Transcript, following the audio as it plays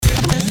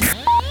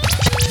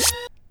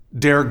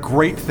Dare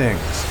great things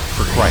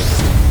for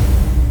Christ.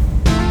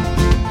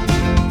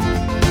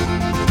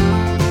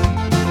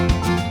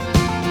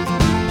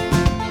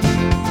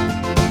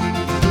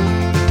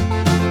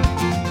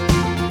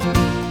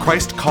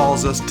 Christ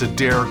calls us to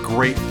dare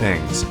great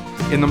things.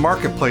 In the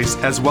marketplace,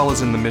 as well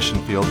as in the mission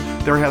field,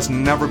 there has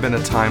never been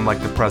a time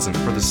like the present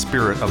for the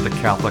spirit of the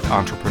Catholic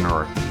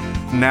entrepreneur.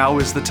 Now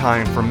is the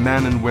time for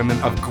men and women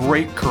of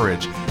great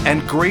courage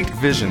and great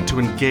vision to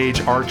engage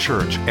our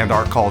church and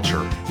our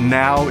culture.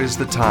 Now is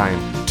the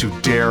time to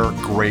dare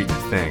great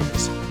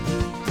things.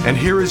 And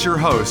here is your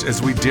host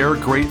as we dare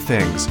great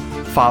things,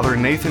 Father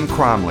Nathan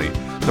Cromly,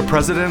 the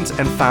president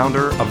and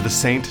founder of the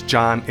St.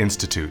 John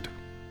Institute.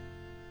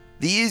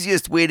 The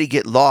easiest way to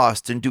get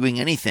lost in doing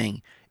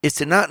anything is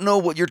to not know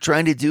what you're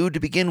trying to do to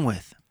begin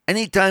with.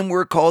 Anytime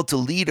we're called to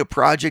lead a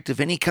project of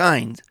any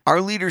kind,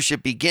 our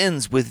leadership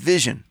begins with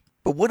vision.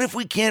 But what if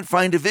we can't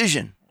find a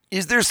vision?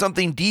 Is there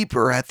something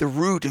deeper at the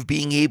root of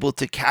being able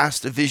to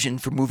cast a vision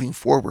for moving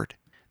forward?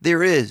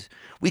 There is.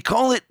 We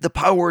call it the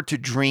power to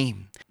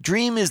dream.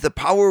 Dream is the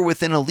power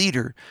within a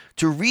leader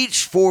to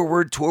reach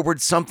forward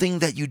towards something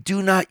that you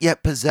do not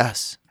yet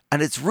possess.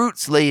 And its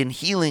roots lay in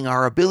healing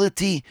our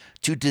ability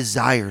to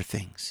desire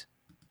things.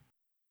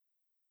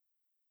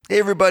 Hey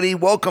everybody,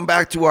 welcome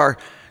back to our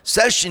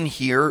session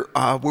here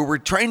where we're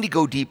trying to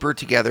go deeper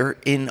together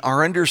in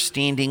our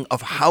understanding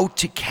of how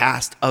to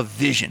cast a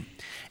vision.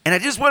 And I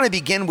just want to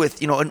begin with,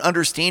 an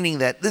understanding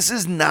that this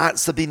is not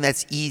something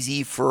that's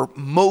easy for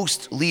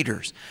most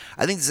leaders.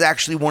 I think this is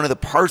actually one of the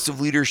parts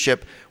of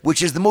leadership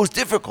which is the most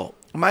difficult.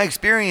 In my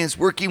experience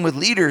working with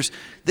leaders,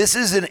 this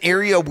is an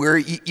area where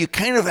you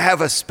kind of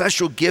have a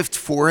special gift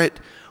for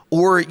it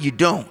or you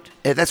don't.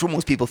 And that's what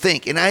most people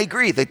think. And I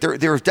agree that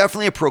there is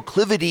definitely a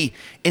proclivity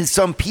in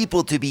some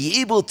people to be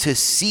able to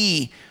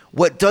see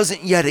what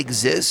doesn't yet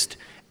exist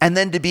and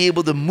then to be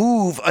able to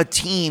move a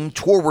team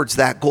towards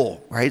that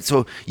goal, right?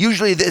 So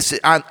usually this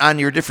on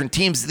your different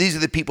teams, these are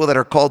the people that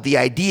are called the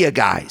idea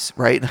guys,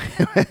 right?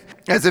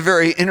 That's a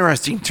very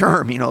interesting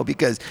term,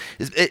 because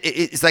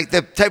it's like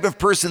the type of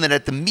person that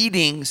at the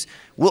meetings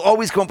will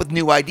always come up with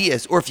new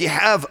ideas. Or if you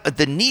have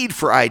the need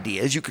for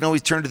ideas, you can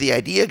always turn to the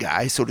idea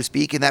guy, so to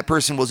speak, and that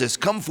person will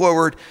just come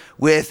forward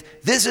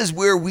with, this is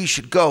where we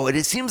should go. And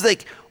it seems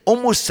like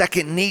almost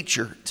second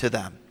nature to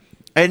them.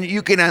 And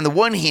you can, on the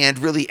one hand,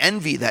 really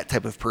envy that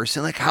type of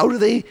person. Like, how do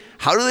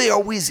they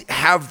always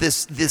have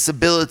this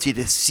ability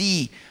to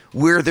see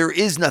where there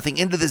is nothing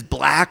into this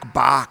black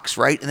box,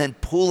 right? And then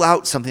pull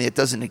out something that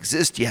doesn't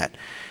exist yet.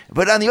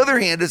 But on the other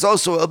hand, it's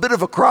also a bit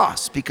of a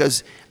cross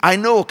because I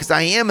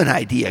am an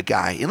idea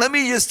guy. And let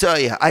me just tell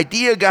you,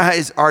 idea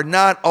guys are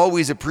not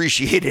always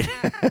appreciated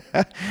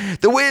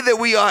the way that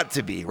we ought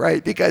to be,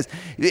 right? Because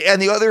on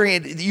the other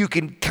hand, you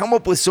can come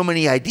up with so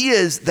many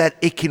ideas that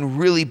it can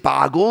really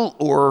boggle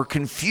or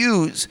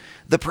confuse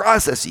the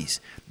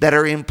processes that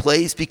are in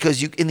place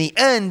because in the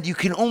end, you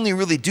can only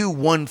really do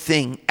one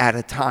thing at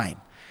a time.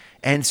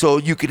 And so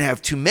you can have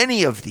too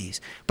many of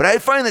these. But I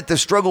find that the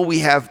struggle we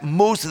have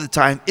most of the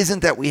time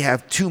isn't that we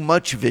have too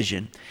much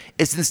vision.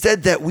 It's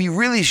instead that we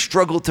really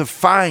struggle to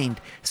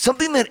find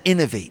something that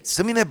innovates,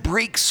 something that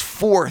breaks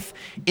forth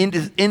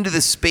into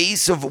the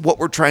space of what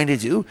we're trying to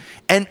do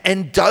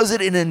and does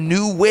it in a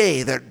new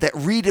way that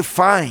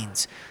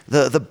redefines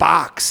the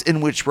box in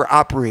which we're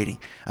operating.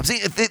 I'm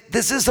saying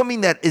this is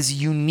something that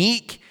is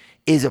unique,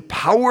 is a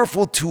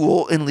powerful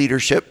tool in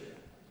leadership.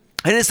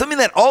 And it's something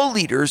that all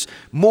leaders,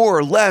 more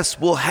or less,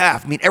 will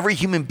have. I mean, every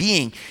human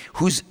being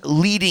who's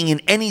leading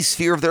in any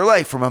sphere of their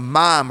life, from a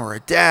mom or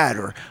a dad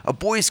or a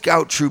Boy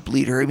Scout troop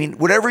leader, I mean,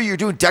 whatever you're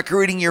doing,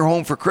 decorating your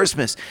home for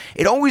Christmas,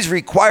 it always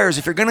requires,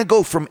 if you're going to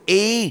go from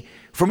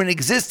an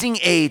existing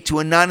A to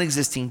a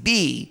non-existing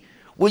B,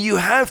 well, you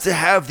have to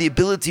have the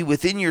ability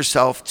within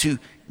yourself to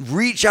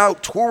reach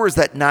out towards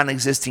that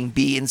non-existing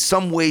B in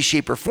some way,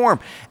 shape, or form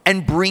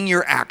and bring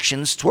your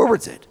actions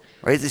towards it.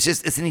 Right?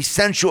 It's an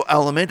essential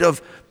element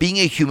of being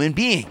a human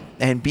being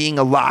and being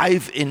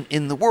alive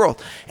in the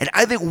world. And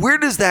I think, where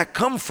does that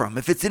come from?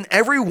 If it's in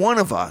every one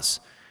of us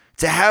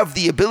to have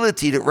the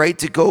ability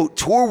to go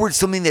towards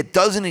something that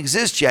doesn't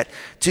exist yet,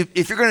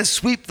 if you're going to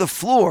sweep the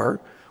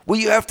floor, well,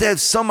 you have to have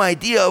some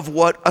idea of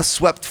what a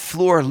swept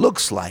floor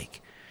looks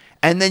like.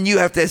 And then you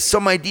have to have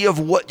some idea of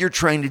what you're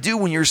trying to do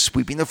when you're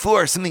sweeping the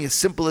floor, something as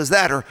simple as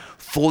that, or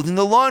folding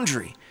the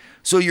laundry.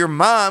 So your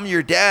mom,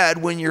 your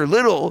dad, when you're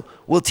little,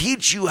 will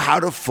teach you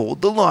how to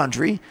fold the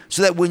laundry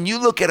so that when you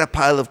look at a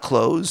pile of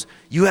clothes,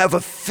 you have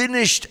a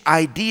finished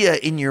idea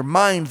in your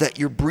mind that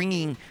you're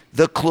bringing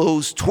the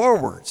clothes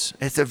towards.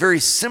 It's a very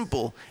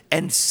simple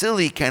and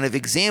silly kind of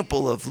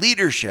example of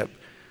leadership.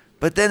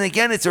 But then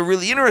again, it's a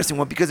really interesting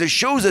one because it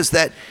shows us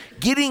that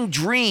getting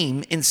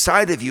dream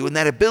inside of you and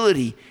that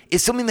ability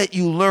is something that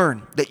you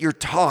learn, that you're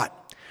taught.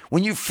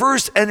 When you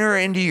first enter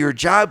into your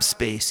job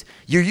space,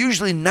 you're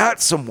usually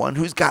not someone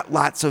who's got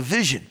lots of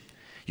vision.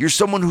 You're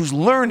someone who's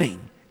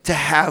learning to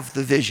have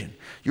the vision.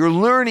 You're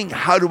learning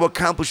how to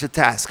accomplish the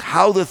task,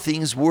 how the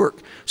things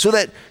work, so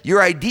that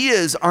your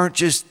ideas aren't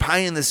just pie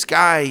in the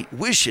sky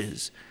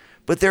wishes,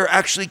 but they're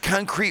actually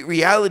concrete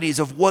realities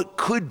of what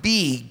could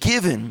be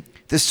given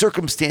the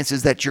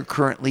circumstances that you're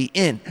currently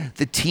in,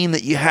 the team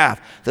that you have,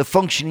 the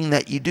functioning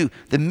that you do,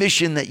 the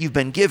mission that you've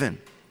been given.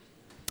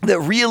 That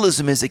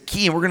realism is a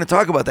key, and we're going to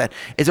talk about that.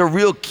 It's a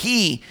real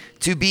key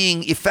to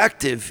being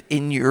effective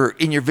in your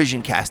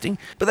vision casting.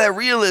 But that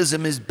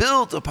realism is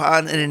built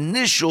upon an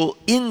initial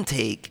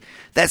intake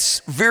that's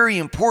very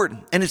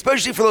important. And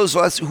especially for those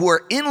of us who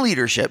are in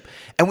leadership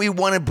and we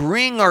want to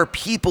bring our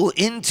people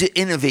into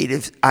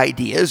innovative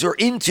ideas or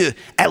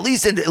at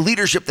least into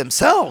leadership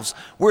themselves,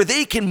 where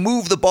they can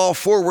move the ball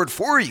forward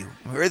for you.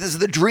 This is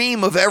the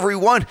dream of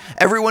everyone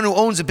who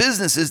owns a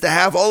business, is to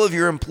have all of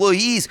your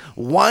employees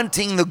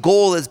wanting the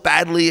goal as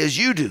badly as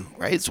you do,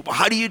 right? So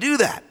how do you do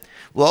that?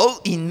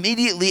 Well,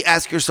 immediately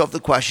ask yourself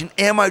the question,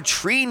 am I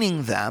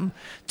training them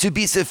to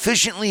be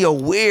sufficiently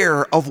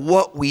aware of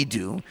what we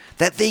do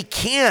that they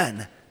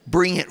can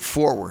bring it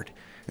forward?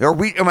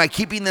 Am I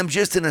keeping them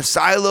just in a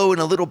silo in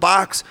a little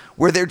box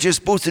where they're just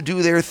supposed to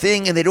do their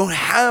thing and they don't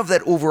have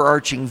that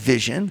overarching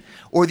vision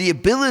or the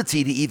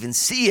ability to even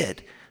see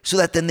it so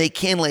that then they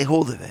can lay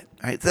hold of it?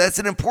 Right? So that's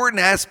an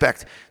important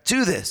aspect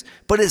to this,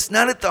 but it's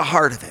not at the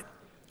heart of it.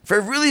 If I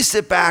really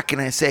sit back and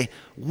I say,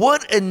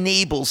 what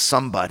enables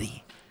somebody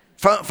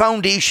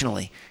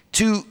foundationally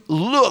to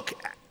look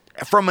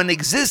from an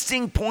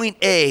existing point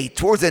A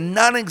towards a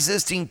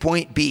non-existing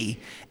point B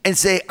and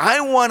say,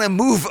 I want to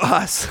move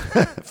us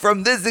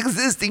from this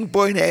existing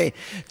point A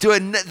to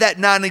that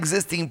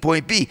non-existing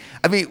point B?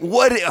 I mean,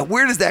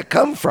 where does that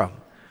come from?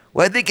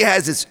 Well, I think it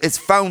has its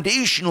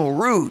foundational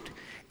root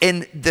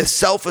in the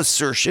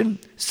self-assertion,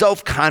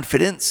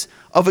 self-confidence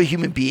of a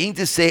human being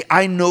to say,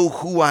 I know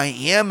who I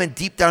am, and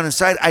deep down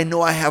inside, I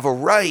know I have a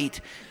right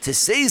to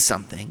say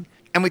something.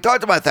 And we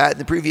talked about that in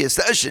the previous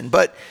session,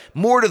 but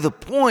more to the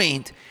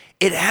point,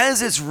 it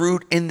has its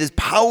root in the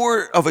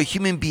power of a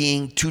human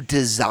being to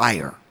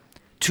desire,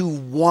 to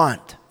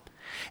want.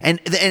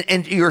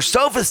 And your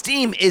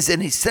self-esteem is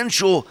an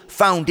essential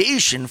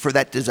foundation for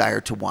that desire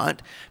to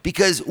want,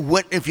 because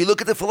if you look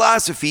at the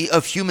philosophy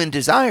of human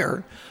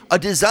desire, a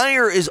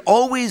desire is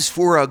always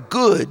for a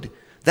good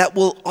that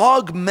will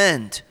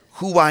augment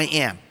who I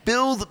am,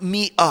 build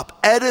me up,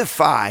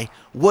 edify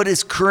what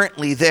is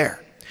currently there.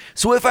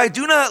 So if I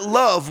do not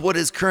love what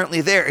is currently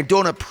there and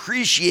don't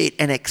appreciate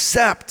and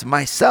accept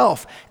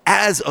myself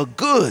as a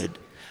good,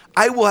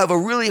 I will have a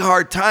really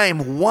hard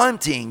time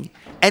wanting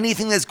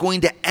anything that's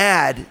going to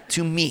add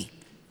to me.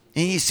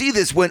 And you see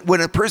this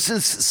when a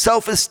person's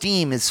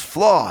self-esteem is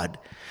flawed,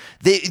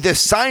 the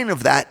sign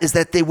of that is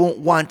that they won't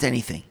want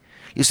anything.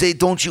 You say,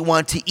 don't you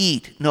want to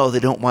eat? No, they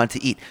don't want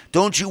to eat.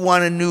 Don't you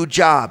want a new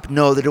job?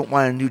 No, they don't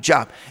want a new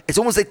job. It's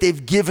almost like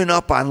they've given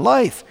up on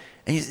life.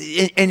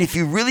 And if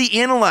you really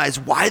analyze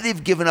why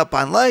they've given up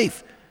on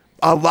life,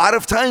 a lot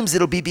of times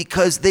it'll be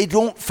because they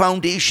don't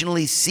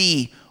foundationally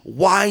see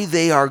why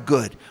they are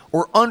good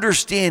or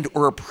understand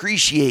or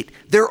appreciate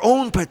their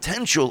own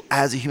potential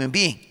as a human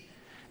being.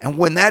 And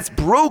when that's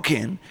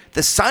broken,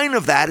 the sign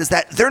of that is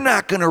that they're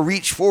not going to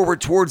reach forward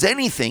towards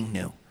anything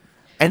new.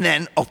 And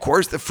then, of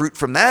course, the fruit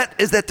from that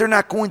is that they're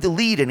not going to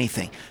lead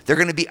anything. They're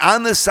going to be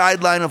on the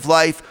sideline of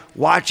life,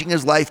 watching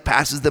as life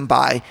passes them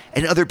by,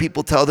 and other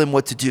people tell them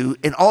what to do.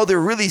 And all they're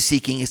really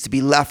seeking is to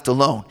be left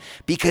alone,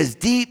 because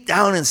deep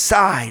down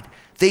inside,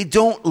 they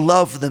don't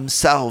love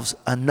themselves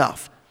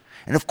enough.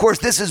 And of course,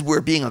 this is where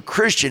being a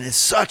Christian is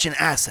such an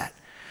asset,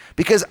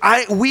 because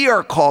we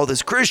are called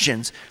as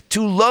Christians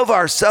to love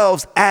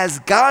ourselves as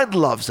God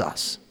loves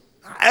us.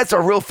 That's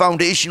a real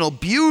foundational,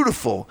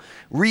 beautiful,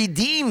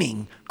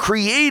 redeeming,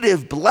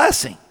 creative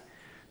blessing,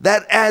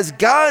 that as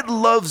God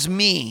loves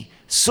me,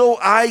 so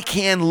I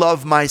can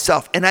love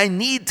myself. And I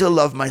need to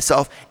love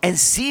myself and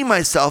see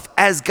myself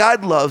as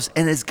God loves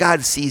and as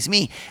God sees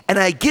me. And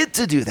I get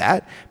to do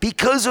that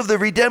because of the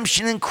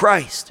redemption in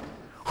Christ,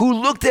 who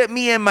looked at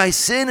me and my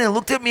sin and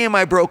looked at me and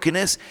my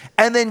brokenness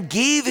and then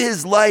gave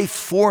his life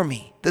for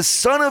me. The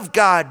Son of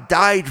God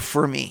died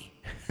for me.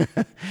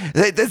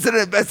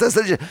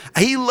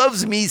 He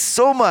loves me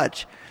so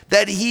much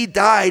that he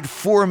died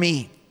for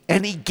me,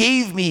 and he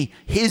gave me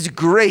his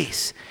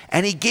grace,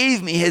 and he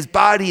gave me his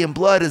body and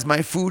blood as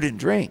my food and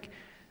drink.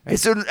 Right?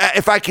 So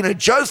if I can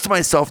adjust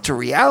myself to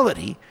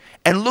reality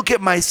and look at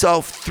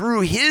myself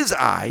through his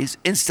eyes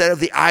instead of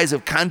the eyes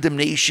of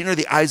condemnation or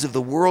the eyes of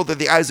the world or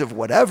the eyes of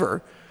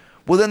whatever,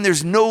 well, then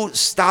there's no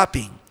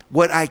stopping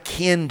what I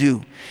can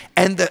do.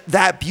 And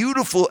that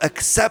beautiful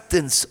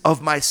acceptance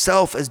of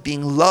myself as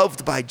being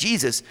loved by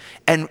Jesus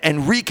and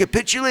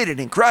recapitulated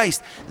in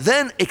Christ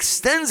then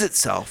extends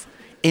itself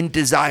in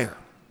desire.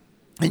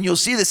 And you'll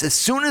see this as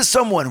soon as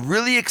someone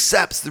really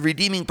accepts the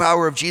redeeming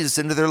power of Jesus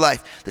into their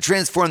life, to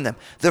transform them,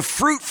 the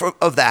fruit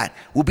of that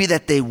will be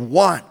that they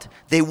want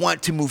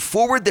to move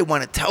forward. They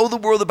want to tell the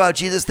world about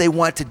Jesus. They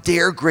want to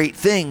dare great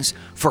things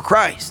for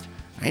Christ.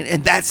 Right?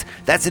 And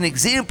that's an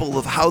example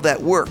of how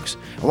that works.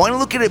 I want to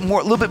look at it a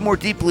little bit more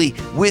deeply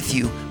with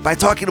you by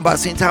talking about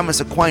St. Thomas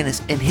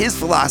Aquinas and his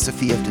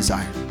philosophy of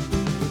desire.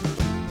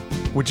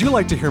 Would you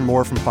like to hear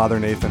more from Father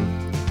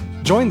Nathan?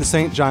 Join the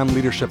St. John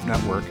Leadership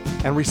Network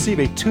and receive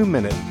a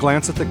 2-minute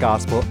glance at the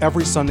gospel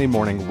every Sunday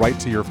morning right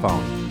to your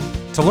phone.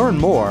 To learn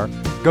more,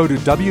 go to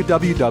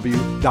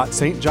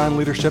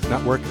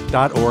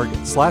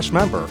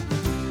www.stjohnleadershipnetwork.org/member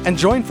and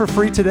join for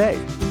free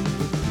today.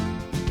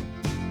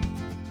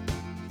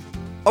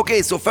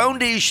 Okay, so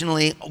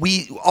foundationally,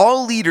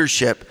 all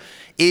leadership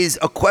is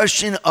a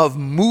question of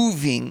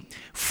moving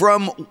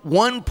from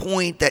one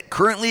point that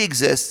currently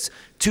exists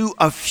to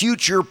a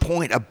future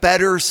point, a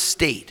better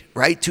state,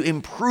 right? To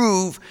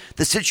improve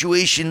the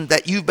situation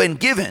that you've been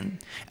given.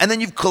 And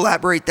then you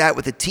collaborate that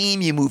with a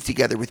team, you move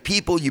together with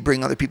people, you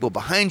bring other people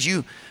behind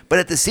you. But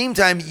at the same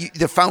time,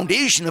 the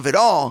foundation of it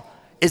all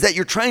is that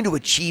you're trying to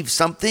achieve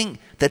something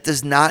that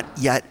does not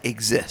yet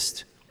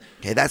exist.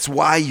 Okay, that's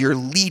why you're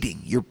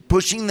leading. You're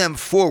pushing them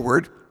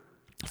forward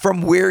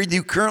from where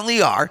you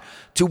currently are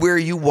to where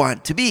you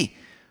want to be.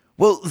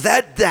 Well,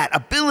 that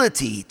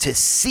ability to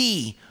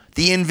see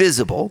the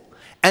invisible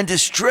and to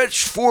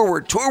stretch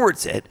forward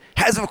towards it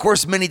has, of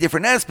course, many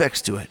different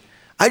aspects to it.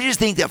 I just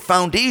think that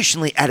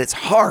foundationally, at its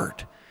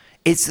heart,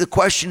 it's the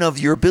question of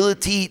your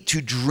ability to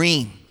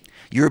dream,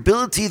 your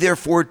ability,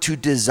 therefore, to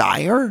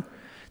desire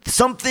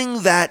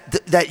something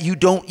that you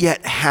don't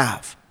yet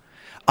have.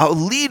 A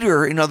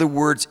leader, in other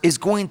words, is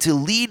going to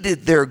lead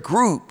their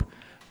group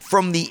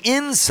from the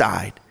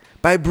inside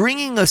by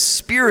bringing a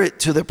spirit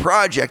to the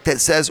project that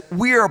says,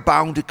 we are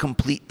bound to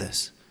complete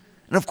this.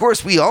 And of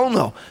course, we all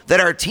know that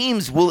our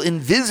teams will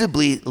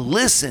invisibly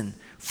listen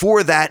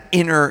for that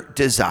inner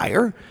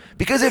desire.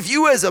 Because if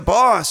you as a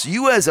boss,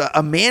 you as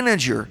a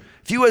manager,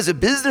 if you as a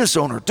business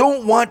owner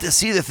don't want to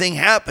see the thing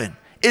happen,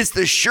 it's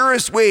the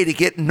surest way to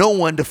get no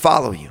one to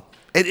follow you.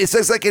 It's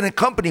just like in a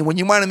company, when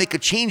you want to make a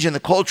change in the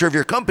culture of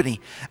your company,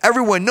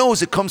 everyone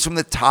knows it comes from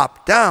the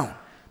top down,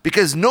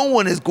 because no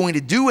one is going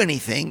to do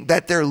anything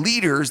that their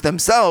leaders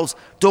themselves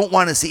don't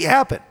want to see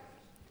happen.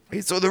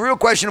 So the real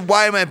question of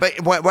why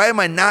am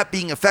I not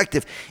being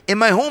effective in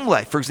my home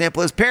life, for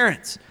example, as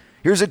parents?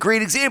 Here's a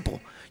great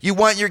example. You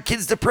want your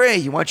kids to pray.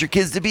 You want your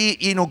kids to be,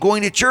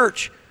 going to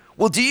church.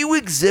 Well, do you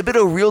exhibit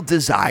a real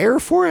desire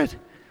for it?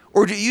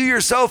 Or do you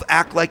yourself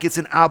act like it's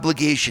an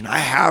obligation? I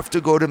have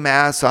to go to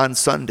Mass on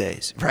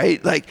Sundays,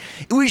 right? Like,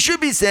 we should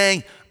be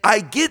saying,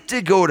 I get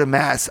to go to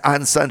Mass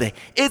on Sunday.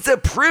 It's a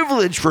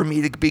privilege for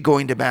me to be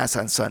going to Mass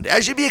on Sunday. I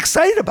should be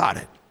excited about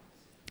it.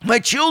 My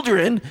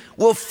children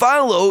will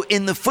follow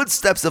in the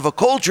footsteps of a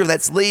culture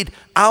that's laid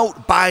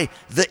out by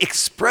the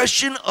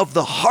expression of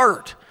the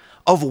heart,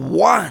 of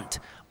want,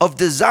 of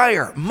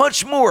desire,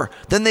 much more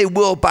than they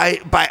will by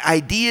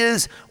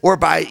ideas or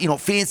by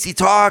fancy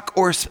talk,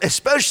 or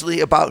especially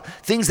about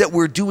things that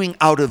we're doing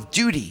out of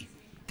duty.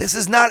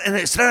 It's not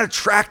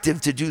attractive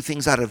to do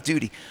things out of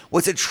duty.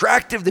 What's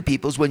attractive to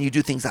people is when you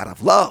do things out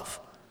of love.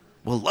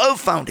 Well,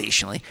 love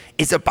foundationally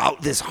is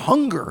about this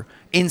hunger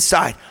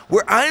inside.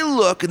 Where I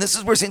look, and this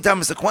is where St.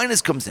 Thomas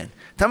Aquinas comes in.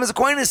 Thomas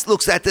Aquinas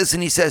looks at this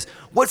and he says,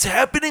 what's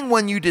happening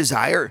when you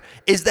desire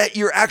is that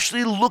you're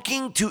actually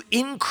looking to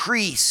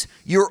increase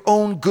your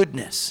own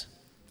goodness,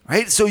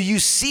 right? So you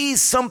see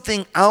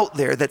something out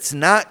there that's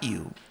not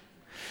you,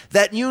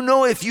 that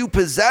if you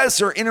possess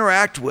or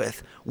interact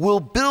with, will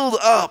build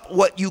up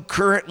what you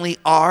currently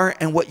are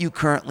and what you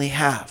currently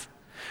have.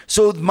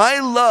 So my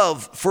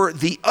love for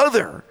the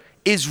other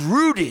is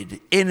rooted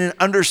in an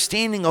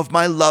understanding of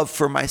my love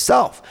for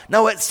myself.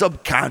 Now, it's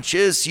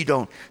subconscious. You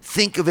don't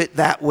think of it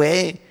that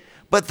way.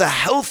 But the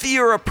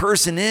healthier a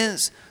person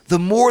is, the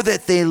more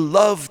that they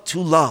love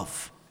to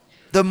love.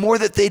 The more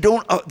that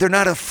they're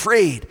not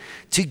afraid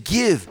to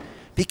give,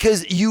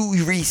 because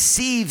you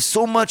receive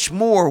so much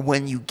more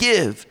when you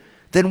give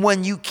than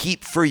when you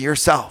keep for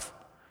yourself.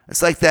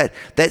 It's like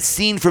that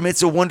scene from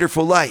It's a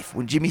Wonderful Life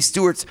when Jimmy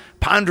Stewart's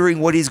pondering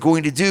what he's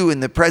going to do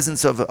in the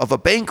presence of a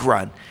bank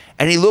run.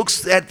 And he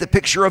looks at the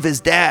picture of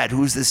his dad,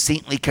 who's this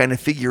saintly kind of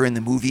figure in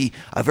the movie,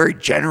 a very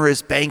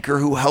generous banker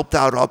who helped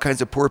out all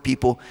kinds of poor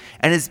people.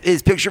 And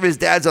his picture of his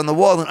dad's on the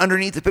wall. And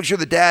underneath the picture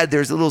of the dad,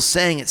 there's a little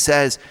saying. It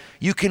says,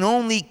 "You can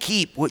only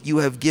keep what you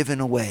have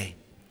given away."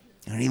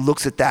 And he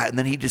looks at that, and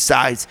then he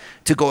decides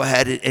to go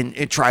ahead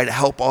and try to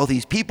help all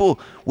these people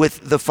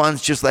with the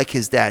funds just like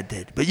his dad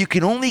did. But you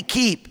can only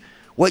keep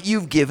what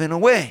you've given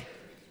away.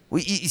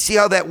 Well, you see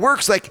how that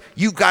works? Like,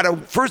 you've got to,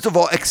 first of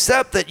all,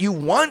 accept that you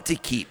want to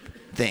keep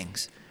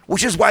things,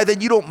 which is why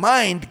then you don't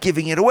mind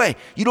giving it away.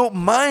 You don't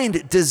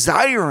mind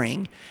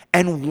desiring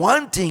and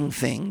wanting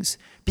things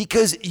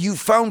because you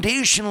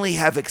foundationally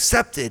have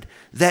accepted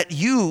that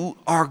you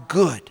are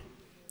good.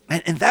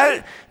 And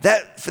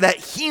that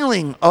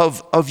healing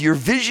of your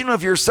vision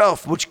of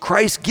yourself, which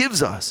Christ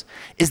gives us,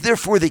 is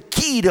therefore the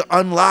key to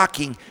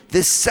unlocking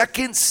this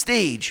second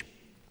stage,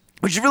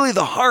 which is really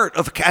the heart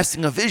of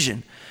casting a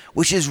vision,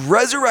 which is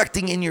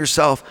resurrecting in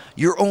yourself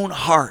your own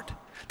heart.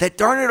 That,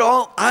 darn it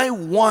all, I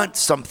want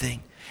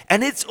something.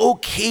 And it's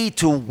okay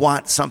to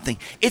want something.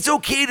 It's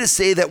okay to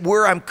say that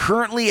where I'm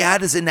currently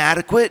at is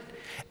inadequate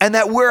and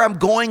that where I'm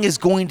going is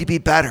going to be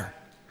better.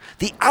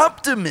 The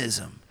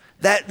optimism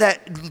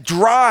that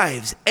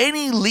drives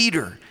any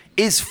leader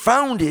is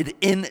founded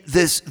in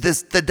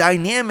the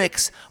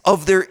dynamics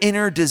of their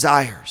inner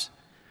desires.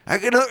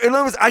 In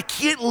other words, I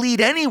can't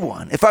lead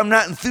anyone if I'm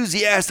not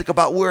enthusiastic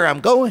about where I'm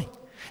going.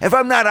 If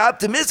I'm not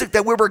optimistic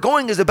that where we're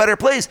going is a better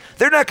place,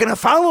 they're not going to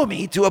follow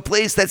me to a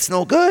place that's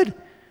no good.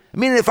 I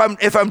mean,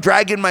 if I'm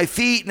dragging my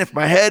feet and if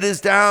my head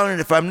is down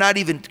and if I'm not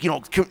even,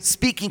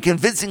 speaking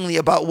convincingly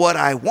about what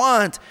I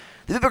want,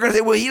 the people are going to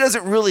say, well, he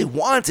doesn't really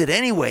want it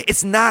anyway.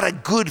 It's not a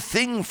good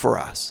thing for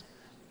us.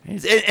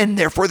 And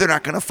therefore, they're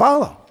not going to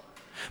follow.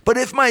 But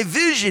if my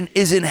vision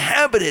is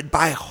inhabited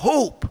by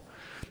hope,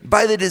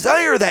 by the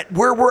desire that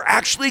where we're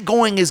actually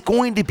going is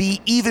going to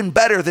be even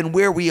better than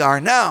where we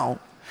are now,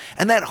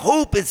 and that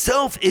hope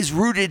itself is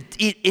rooted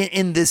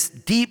in this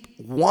deep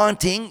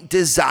wanting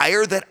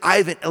desire that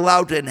I've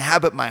allowed to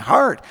inhabit my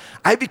heart,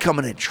 I become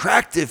an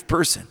attractive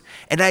person.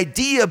 An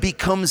idea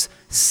becomes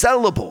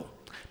sellable,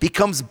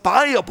 becomes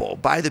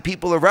buyable by the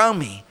people around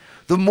me.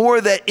 The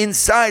more that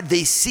inside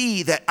they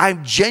see that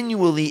I'm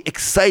genuinely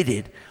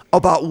excited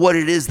about what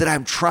it is that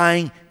I'm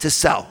trying to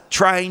sell,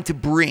 trying to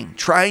bring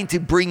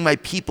my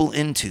people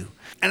into.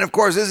 And of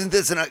course, isn't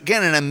this,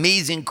 again, an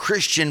amazing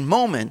Christian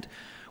moment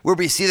where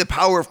we see the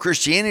power of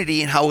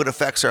Christianity and how it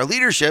affects our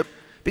leadership?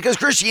 Because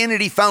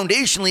Christianity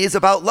foundationally is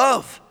about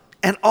love.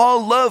 And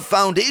all love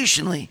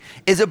foundationally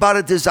is about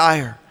a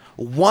desire,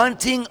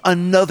 wanting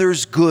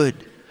another's good,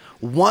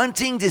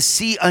 wanting to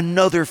see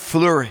another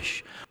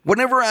flourish.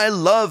 Whenever I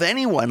love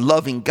anyone,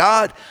 loving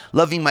God,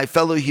 loving my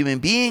fellow human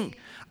being,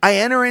 I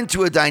enter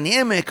into a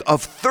dynamic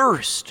of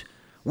thirst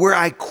where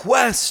I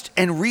quest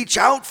and reach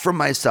out from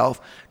myself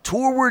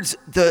towards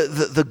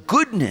the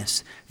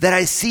goodness that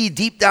I see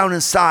deep down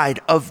inside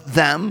of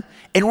them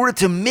in order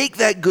to make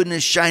that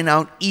goodness shine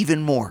out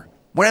even more.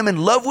 When I'm in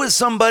love with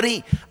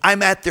somebody,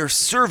 I'm at their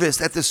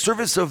service, at the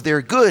service of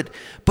their good,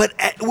 but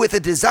with a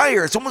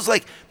desire. It's almost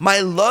like my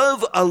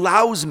love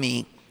allows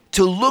me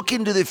to look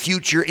into the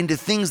future, into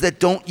things that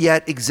don't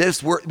yet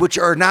exist, which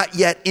are not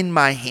yet in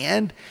my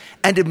hand,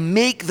 and to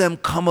make them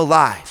come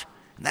alive.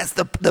 And that's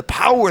the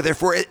power.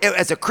 Therefore,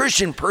 as a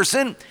Christian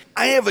person,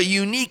 I have a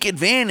unique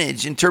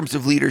advantage in terms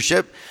of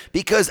leadership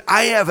because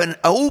I have an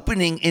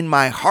opening in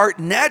my heart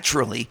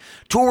naturally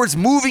towards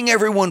moving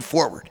everyone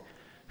forward.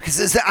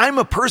 Because I'm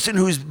a person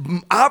who's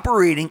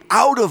operating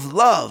out of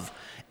love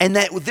and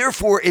that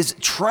therefore is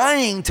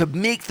trying to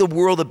make the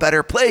world a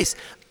better place.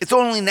 It's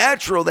only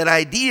natural that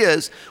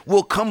ideas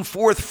will come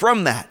forth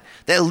from that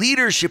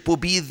leadership will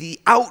be the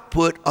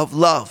output of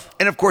love.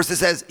 And of course,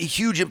 this has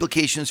huge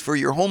implications for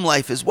your home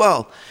life as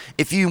well.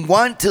 If you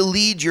want to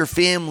lead your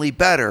family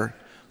better,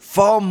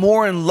 fall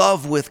more in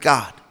love with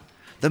God.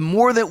 The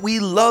more that we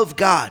love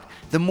God,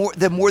 the more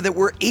that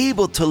we're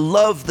able to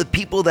love the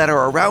people that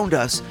are around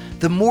us,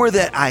 the more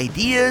that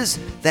ideas,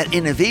 that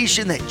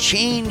innovation, that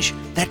change,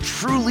 that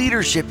true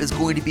leadership is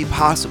going to be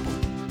possible.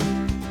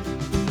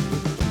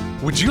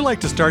 Would you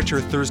like to start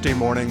your Thursday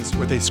mornings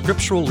with a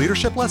scriptural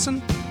leadership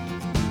lesson?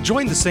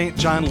 Join the St.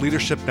 John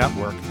Leadership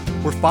Network,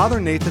 where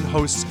Father Nathan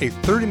hosts a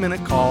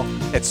 30-minute call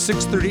at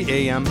 6:30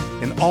 a.m.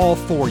 in all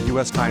 4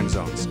 U.S. time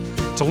zones.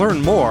 To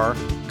learn more,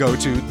 go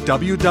to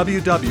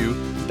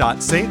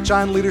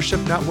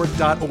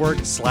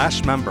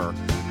www.stjohnleadershipnetwork.org/member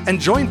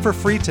and join for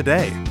free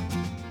today.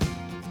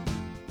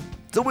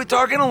 So we're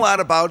talking a lot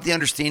about the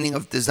understanding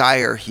of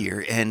desire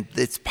here and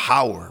its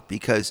power,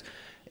 because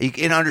you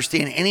can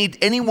understand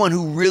anyone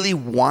who really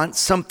wants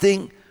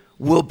something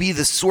will be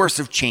the source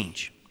of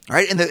change.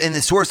 Right? And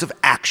the source of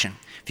action.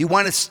 If you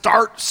want to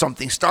start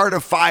something, start a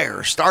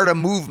fire, start a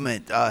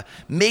movement,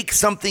 make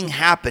something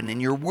happen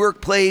in your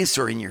workplace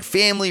or in your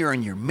family or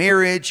in your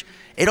marriage,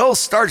 it all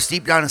starts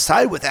deep down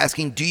inside with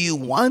asking, do you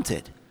want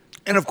it?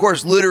 And of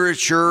course,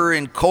 literature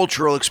and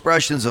cultural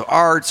expressions of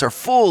arts are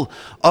full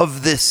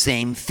of this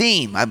same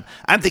theme. I'm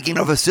thinking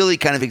of a silly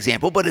kind of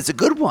example, but it's a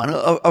good one,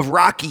 of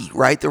Rocky,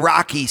 right? The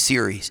Rocky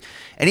series.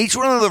 And each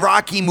one of the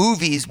Rocky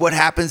movies, what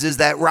happens is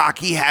that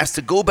Rocky has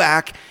to go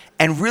back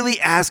and really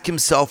ask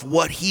himself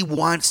what he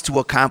wants to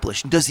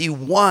accomplish. Does he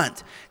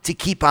want to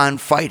keep on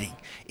fighting?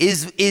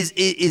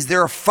 Is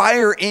there a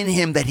fire in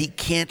him that he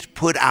can't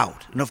put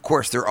out? And of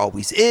course, there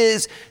always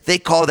is. They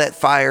call that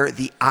fire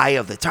the eye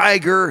of the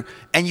tiger.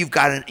 And you've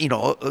got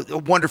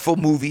wonderful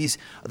movies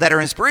that are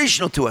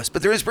inspirational to us,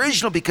 but they're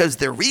inspirational because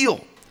they're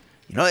real.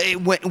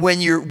 When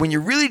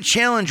you're really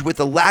challenged with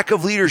a lack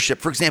of leadership,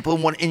 for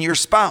example, in your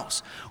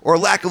spouse, or a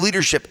lack of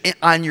leadership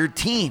on your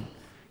team,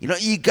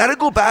 you got to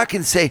go back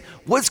and say,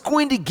 what's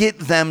going to get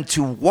them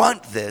to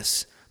want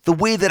this the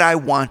way that I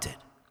want it?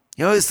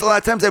 It's a lot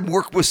of times I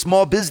work with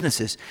small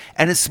businesses,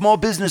 and as small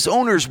business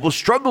owners will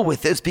struggle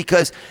with this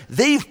because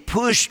they've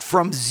pushed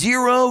from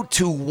 0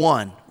 to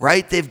 1,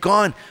 right? They've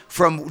gone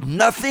from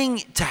nothing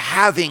to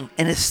having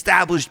an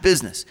established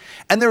business,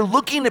 and they're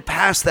looking to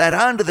pass that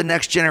on to the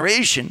next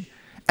generation.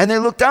 And they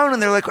look down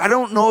and they're like, I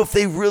don't know if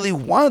they really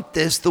want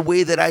this the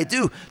way that I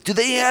do. Do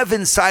they have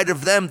inside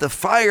of them the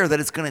fire that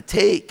it's going to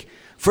take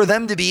for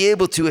them to be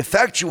able to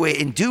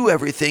effectuate and do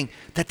everything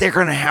that they're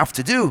going to have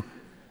to do?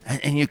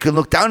 And you can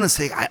look down and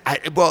say,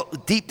 well,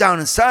 deep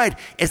down inside,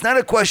 it's not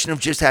a question of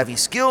just having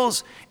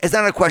skills. It's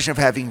not a question of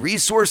having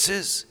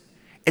resources.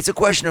 It's a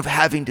question of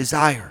having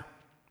desire.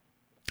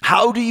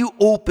 How do you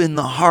open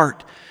the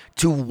heart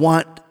to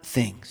want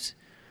things.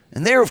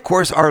 And there, of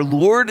course, our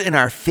Lord and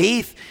our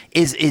faith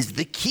is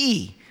the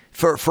key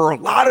for a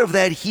lot of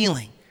that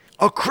healing.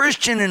 A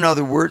Christian, in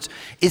other words,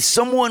 is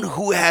someone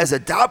who has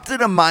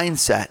adopted a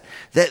mindset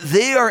that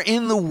they are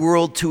in the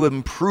world to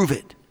improve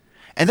it.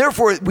 And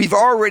therefore, we've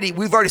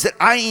already said,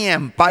 I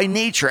am by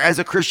nature as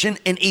a Christian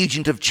an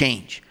agent of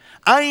change.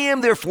 I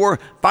am therefore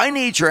by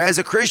nature as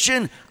a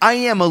Christian, I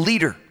am a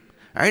leader.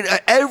 All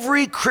right?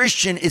 Every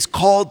Christian is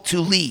called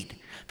to lead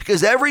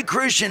because every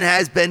Christian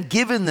has been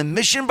given the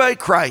mission by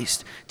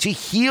Christ to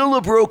heal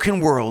a broken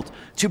world,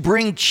 to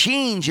bring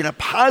change in a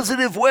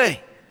positive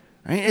way.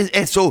 Right?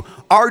 And so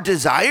our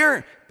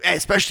desire,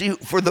 especially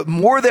for the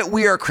more that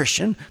we are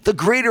Christian, the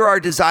greater our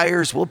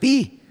desires will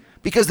be.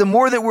 Because the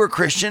more that we're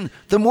Christian,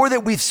 the more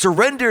that we've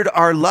surrendered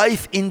our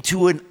life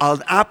into an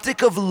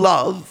optic of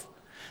love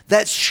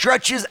that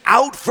stretches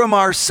out from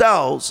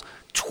ourselves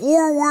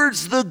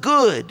towards the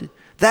good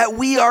that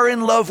we are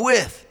in love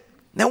with.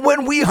 Now,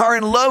 when we are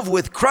in love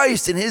with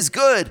Christ and his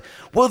good,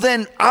 well,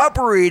 then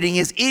operating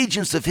as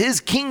agents of his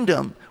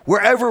kingdom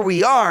wherever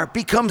we are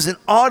becomes an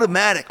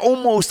automatic,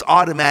 almost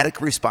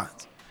automatic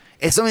response.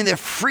 It's something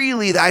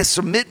that I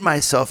submit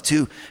myself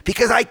to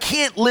because I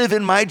can't live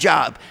in my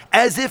job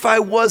as if I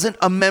wasn't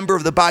a member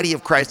of the body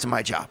of Christ in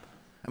my job.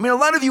 I mean, a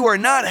lot of you are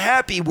not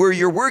happy where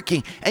you're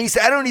working and you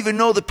say, I don't even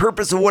know the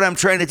purpose of what I'm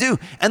trying to do.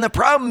 And the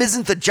problem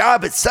isn't the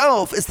job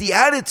itself, it's the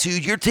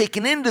attitude you're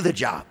taking into the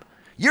job.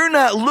 You're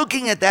not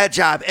looking at that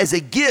job as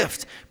a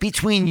gift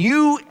between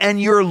you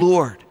and your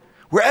Lord,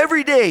 where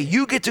every day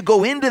you get to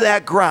go into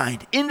that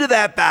grind, into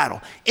that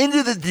battle,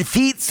 into the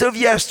defeats of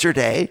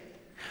yesterday,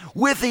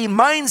 with a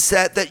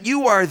mindset that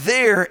you are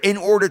there in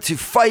order to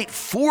fight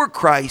for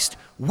Christ,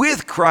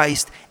 with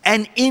Christ,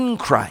 and in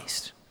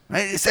Christ.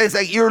 Right? It says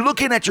like you're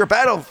looking at your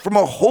battle from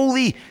a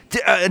wholly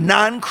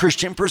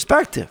non-Christian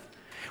perspective.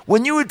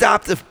 When you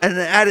adopt an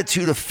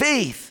attitude of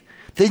faith,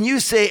 then you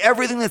say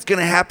everything that's going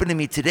to happen to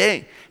me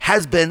today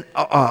has been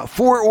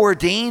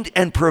foreordained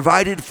and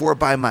provided for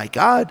by my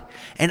God,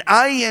 and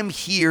I am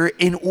here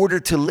in order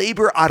to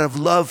labor out of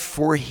love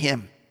for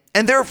him.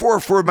 And therefore,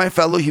 for my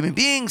fellow human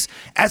beings,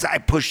 as I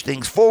push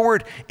things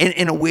forward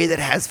in a way that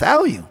has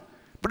value.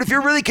 But if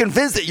you're really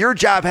convinced that your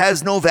job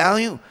has no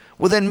value,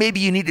 well, then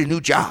maybe you need a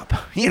new job.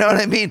 You know what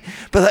I mean?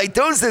 But like,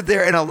 don't sit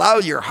there and allow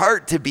your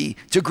heart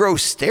to grow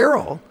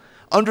sterile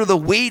under the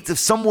weight of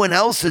someone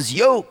else's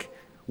yoke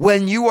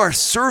when you are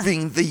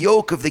serving the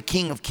yoke of the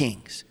King of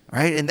Kings,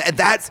 right? And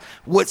that's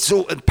what's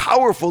so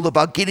powerful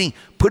about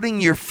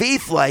putting your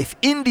faith life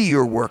into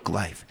your work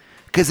life,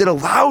 because it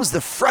allows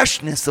the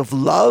freshness of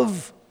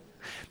love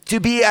to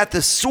be at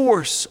the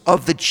source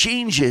of the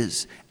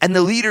changes and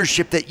the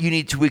leadership that you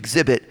need to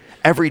exhibit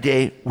every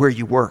day where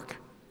you work,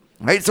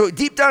 right? So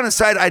deep down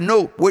inside, I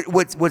know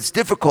what's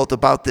difficult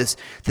about this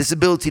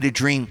ability to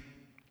dream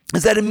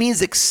is that it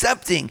means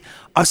accepting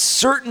a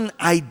certain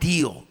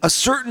ideal, a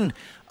certain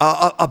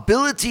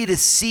ability to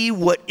see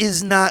what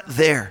is not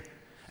there.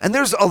 And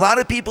there's a lot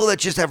of people that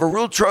just have a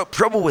real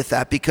trouble with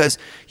that because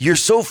you're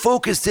so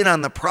focused in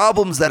on the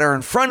problems that are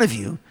in front of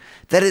you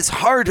that it's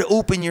hard to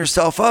open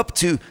yourself up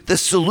to the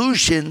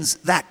solutions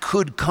that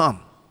could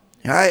come.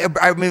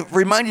 I'm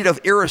reminded of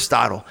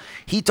Aristotle.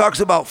 He talks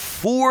about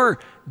 4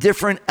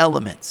 different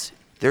elements.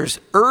 There's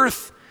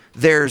earth,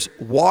 there's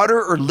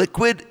water or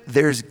liquid,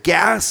 there's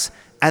gas,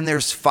 and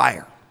there's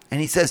fire.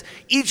 And he says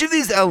each of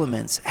these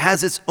elements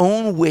has its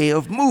own way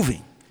of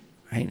moving.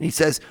 Right? And he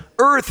says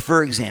earth,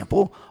 for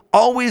example,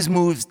 always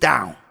moves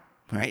down.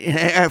 Right? And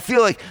I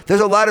feel like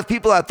there's a lot of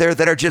people out there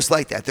that are just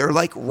like that. They're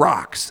like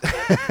rocks.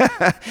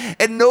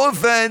 And no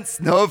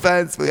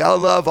offense, we all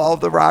love all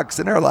the rocks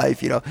in our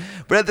life,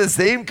 But at the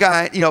same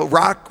kind,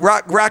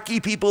 rocky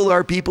people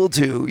are people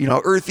too.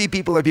 Earthy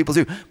people are people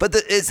too. But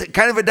it's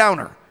kind of a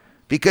downer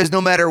because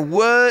no matter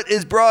what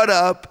is brought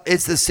up,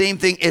 it's the same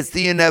thing. It's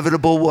the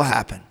inevitable will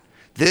happen.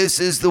 This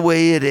is the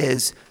way it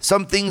is.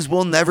 Some things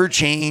will never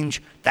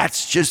change.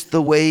 That's just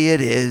the way it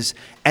is.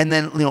 And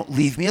then,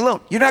 leave me alone.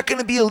 You're not going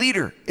to be a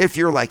leader if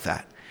you're like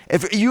that.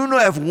 If you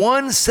have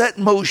one set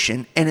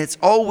motion and it's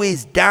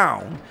always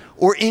down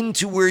or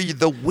into where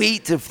the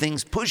weight of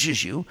things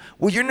pushes you,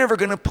 well, you're never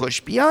going to push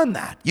beyond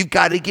that. You've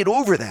got to get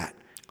over that.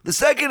 The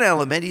second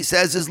element, he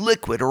says, is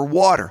liquid or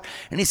water.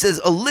 And he says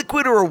a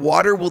liquid or a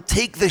water will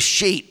take the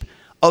shape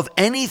of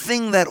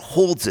anything that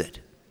holds it.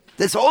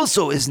 This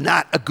also is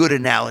not a good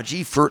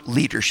analogy for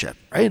leadership,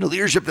 right?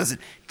 Leadership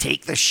doesn't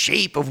take the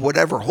shape of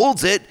whatever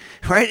holds it,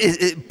 right?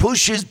 It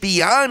pushes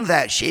beyond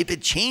that shape.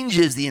 It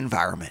changes the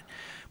environment.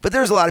 But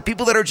there's a lot of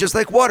people that are just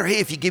like water. Hey,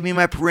 if you give me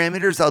my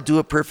parameters, I'll do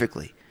it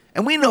perfectly.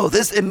 And we know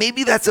this, and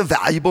maybe that's a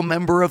valuable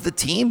member of the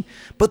team,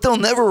 but they'll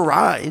never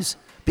rise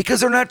because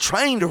they're not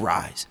trying to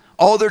rise.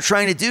 All they're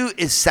trying to do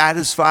is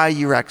satisfy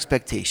your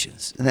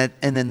expectations, and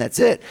then that's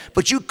it.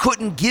 But you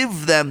couldn't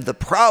give them the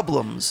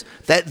problems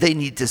that they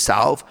need to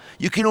solve.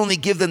 You can only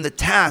give them the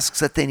tasks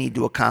that they need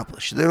to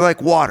accomplish. They're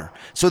like water.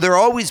 So they're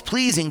always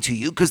pleasing to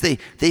you because they've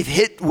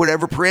hit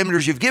whatever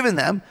parameters you've given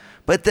them,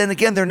 but then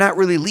again, they're not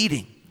really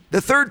leading.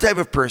 The third type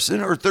of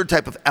person, or third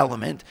type of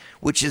element,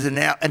 which is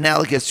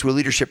analogous to a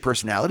leadership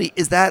personality,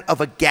 is that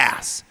of a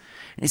gas.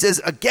 And he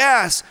says a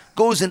gas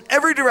goes in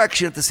every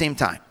direction at the same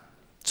time.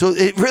 So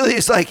it really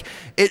is like,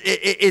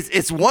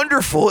 it's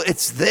wonderful,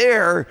 it's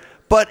there,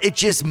 but it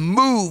just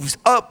moves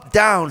up,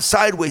 down,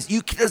 sideways.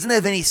 It doesn't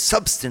have any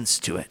substance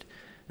to it.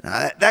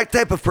 That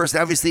type of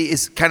person obviously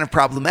is kind of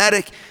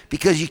problematic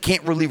because you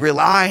can't really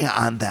rely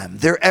on them.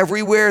 They're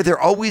everywhere. They're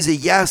always a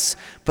yes,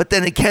 but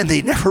then again,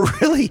 they never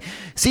really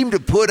seem to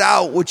put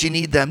out what you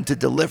need them to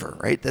deliver,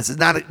 right? This is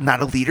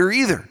not a leader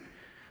either.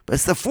 But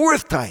it's the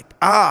fourth type.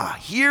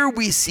 Here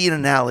we see an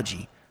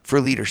analogy for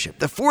leadership.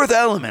 The fourth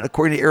element,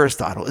 according to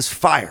Aristotle, is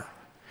fire.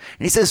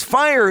 And he says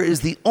fire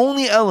is the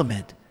only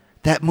element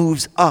that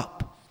moves up.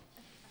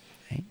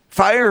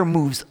 Fire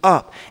moves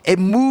up. It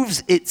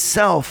moves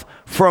itself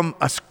from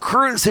a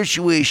current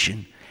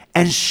situation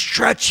and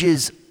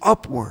stretches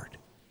upward.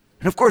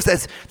 And of course,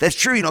 that's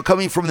true.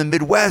 Coming from the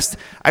Midwest,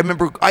 I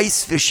remember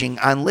ice fishing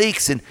on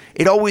lakes, and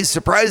it always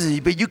surprises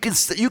you. But you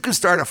can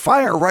start a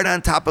fire right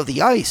on top of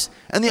the ice,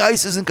 and the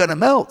ice isn't going to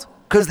melt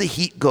because the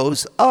heat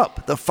goes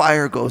up, the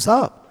fire goes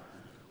up.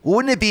 Well,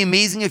 wouldn't it be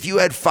amazing if you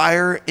had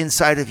fire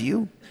inside of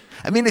you?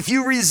 I mean, if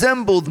you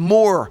resembled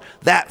more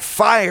that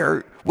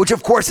fire, which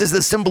of course is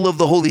the symbol of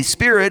the Holy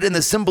Spirit and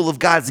the symbol of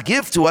God's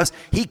gift to us.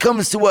 He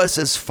comes to us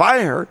as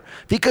fire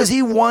because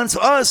he wants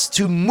us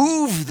to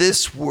move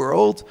this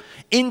world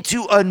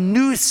into a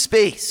new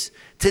space,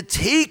 to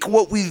take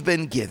what we've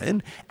been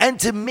given and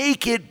to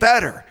make it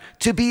better,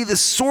 to be the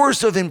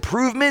source of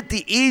improvement,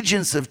 the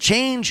agents of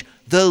change,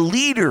 the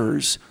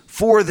leaders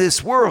for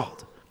this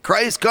world.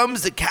 Christ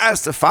comes to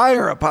cast a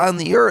fire upon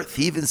the earth.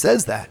 He even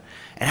says that.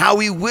 And how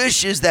he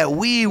wishes that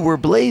we were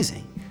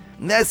blazing.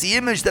 And that's the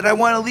image that I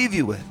want to leave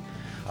you with.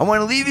 I want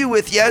to leave you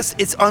with, yes,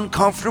 it's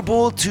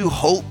uncomfortable to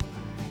hope.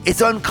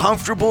 It's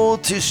uncomfortable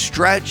to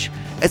stretch.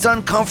 It's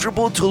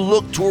uncomfortable to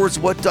look towards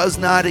what does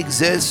not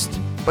exist.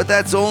 But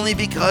that's only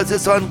because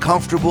it's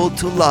uncomfortable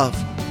to love.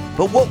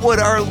 But what would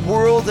our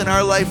world and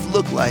our life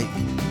look like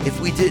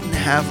if we didn't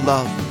have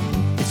love?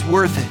 It's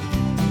worth it.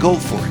 Go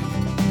for it.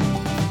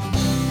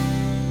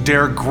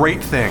 Dare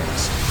great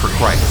things for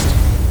Christ.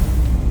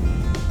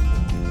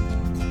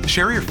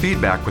 Share your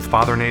feedback with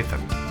Father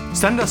Nathan.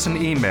 Send us an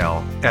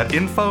email at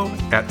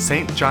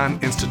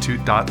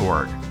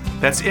info@stjohninstitute.org.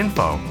 That's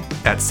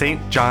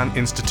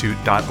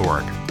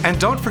info@stjohninstitute.org. And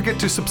don't forget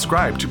to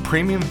subscribe to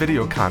premium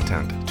video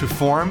content to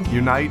form,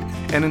 unite,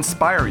 and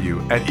inspire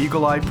you at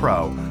Eagle Eye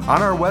Pro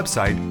on our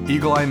website,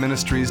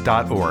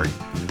 eagleeyeministries.org.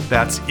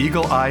 That's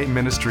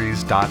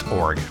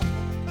eagleeyeministries.org.